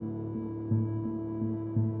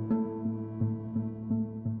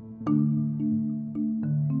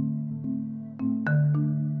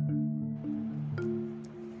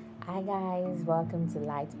welcome to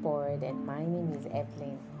Lightboard, and my name is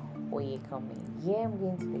Evelyn Oyekami. Here I'm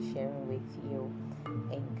going to be sharing with you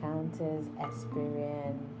encounters,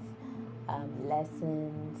 experience,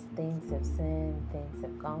 lessons, things I've seen, things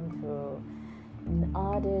I've gone through, in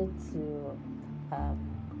order to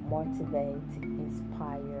motivate,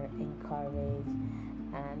 inspire, encourage,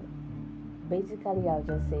 and basically, I'll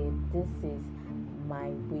just say this is my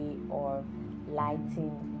way of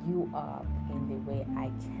lighting you up in the way I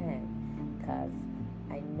can, because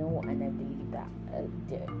I know and I believe that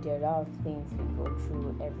there are a lot of things we go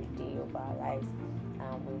through every day of our lives,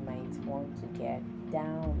 and we might want to get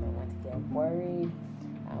down, we might want to get worried,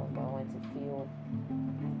 and we might want to feel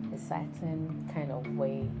a certain kind of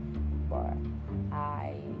way, but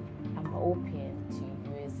I am open to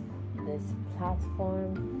use this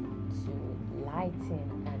platform to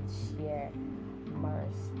lighten and share more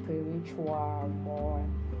spiritual, more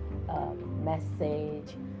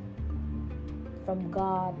message from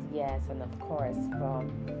God, yes, and of course from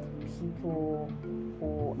people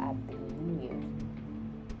who I believe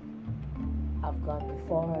have gone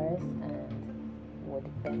before us and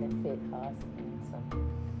would benefit us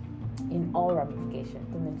in all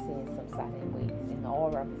ramifications. Don't let me say in some certain ways, in all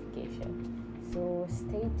ramifications. So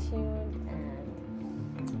stay tuned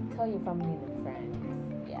and tell your family and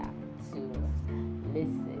friends, yeah, to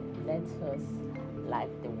listen. Let us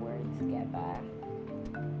like the word together.